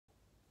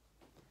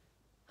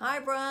Hi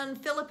everyone,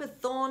 Philippa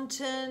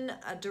Thornton,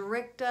 a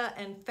director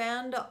and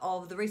founder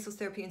of the Resource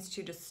Therapy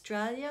Institute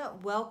Australia.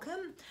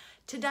 Welcome.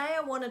 Today I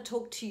want to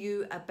talk to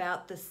you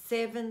about the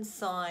 7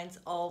 signs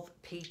of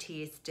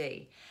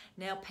PTSD.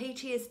 Now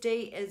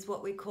PTSD is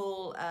what we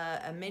call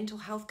a mental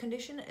health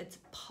condition. It's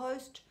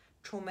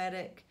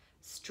post-traumatic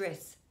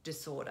stress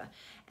disorder.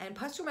 And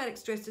post-traumatic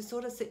stress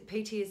disorder,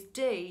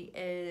 PTSD,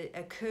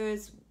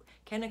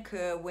 can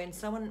occur when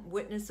someone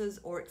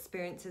witnesses or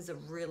experiences a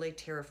really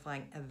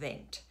terrifying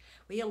event,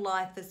 where your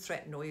life is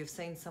threatened or you've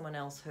seen someone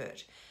else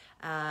hurt.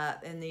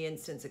 In the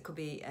instance, it could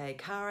be a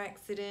car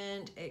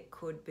accident, it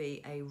could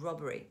be a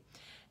robbery.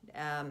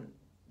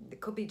 It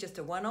could be just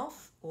a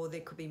one-off, or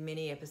there could be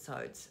many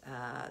episodes.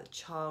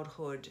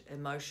 Childhood,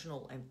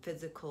 emotional and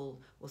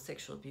physical or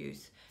sexual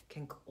abuse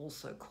can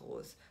also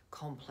cause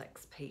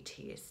complex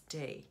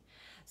PTSD.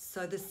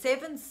 So the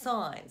 7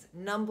 signs,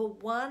 number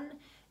 1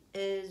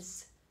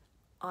 is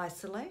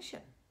isolation.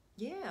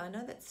 Yeah, I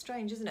know that's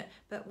strange, isn't it?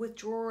 But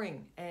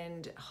withdrawing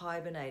and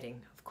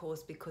hibernating, of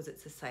course, because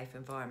it's a safe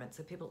environment.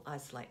 So people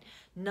isolate.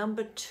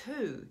 Number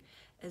 2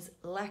 is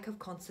lack of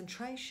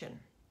concentration.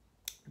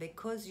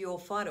 Because your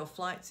fight or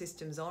flight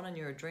system's on and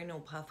your adrenal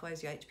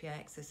pathways, your HPA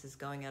axis is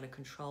going out of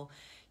control,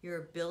 your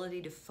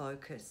ability to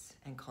focus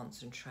and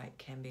concentrate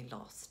can be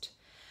lost.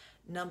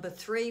 Number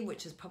 3,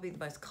 which is probably the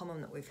most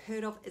common that we've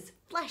heard of, is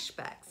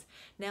flashbacks.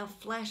 Now,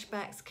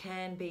 flashbacks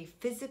can be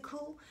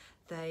physical,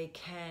 they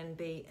can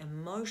be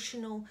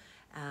emotional,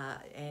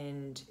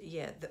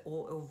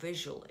 or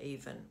visual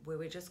even, where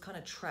we're just kind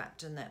of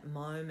trapped in that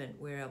moment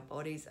where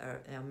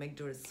our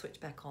amygdalas switch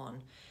back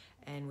on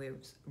and we're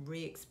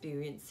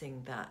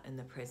re-experiencing that in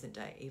the present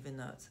day, even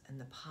though it's in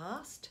the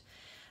past.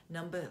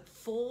 Number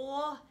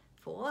 4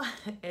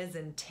 is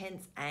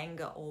intense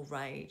anger or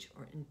rage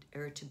or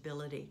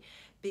irritability,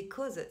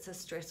 because it's a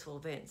stressful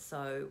event,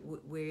 so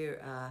we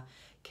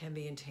can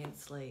be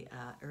intensely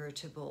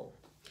irritable.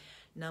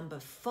 Number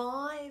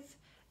 5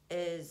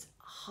 is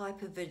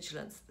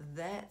hypervigilance.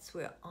 That's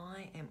where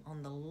I am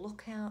on the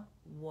lookout,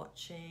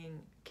 watching,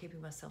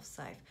 keeping myself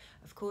safe.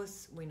 Of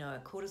course, we know our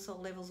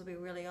cortisol levels will be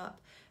really up,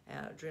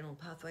 our adrenal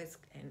pathways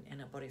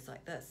and our bodies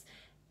like this.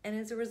 And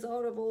as a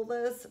result of all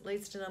this, it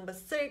leads to number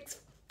 6,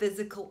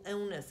 physical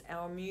illness.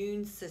 Our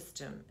immune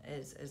system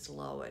is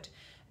lowered.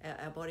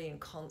 Our body in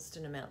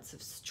constant amounts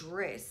of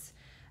stress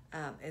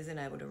isn't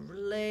able to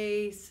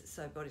release,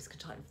 so bodies can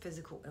tighten.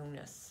 Physical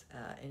illness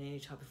in any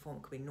type of form.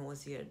 It could be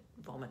nausea,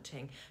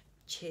 vomiting,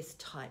 chest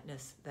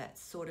tightness, that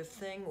sort of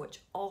thing, which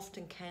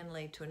often can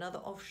lead to another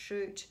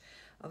offshoot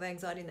of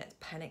anxiety, and that's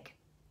panic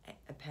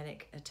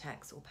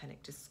attacks or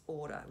panic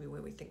disorder,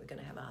 where we think we're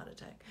going to have a heart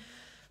attack.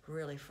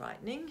 Really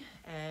frightening,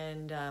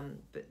 and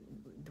but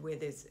where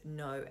there's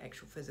no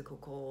actual physical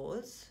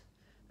cause,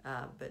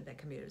 but that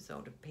can be a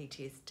result of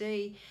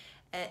PTSD.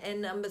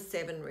 And number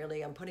 7,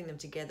 really, I'm putting them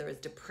together as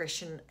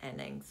depression and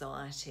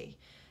anxiety.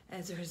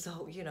 As a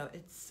result,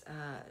 it's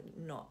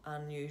not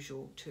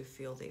unusual to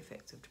feel the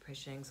effects of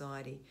depression and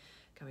anxiety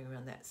coming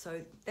around that.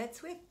 So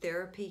that's where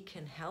therapy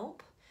can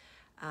help.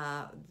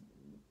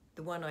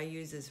 The one I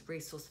use is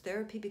resource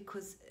therapy,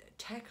 because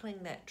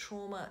tackling that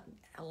trauma,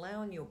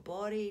 allowing your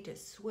body to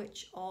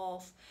switch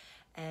off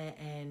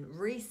and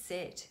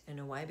reset in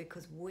a way,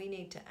 because we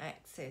need to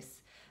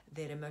access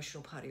that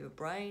emotional part of your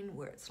brain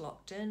where it's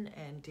locked in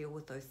and deal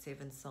with those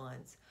 7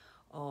 signs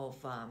of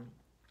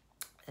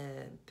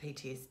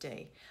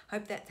PTSD.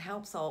 Hope that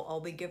helps.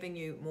 I'll be giving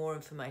you more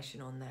information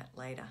on that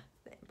later.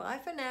 Bye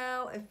for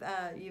now.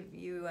 If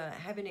you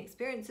have an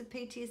experience of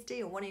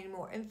PTSD or want any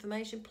more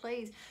information,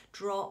 please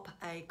drop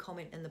a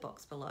comment in the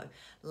box below.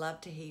 Love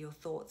to hear your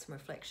thoughts and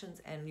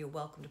reflections, and you're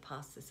welcome to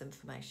pass this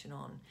information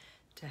on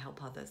to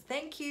help others.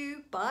 Thank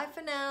you. Bye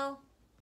for now.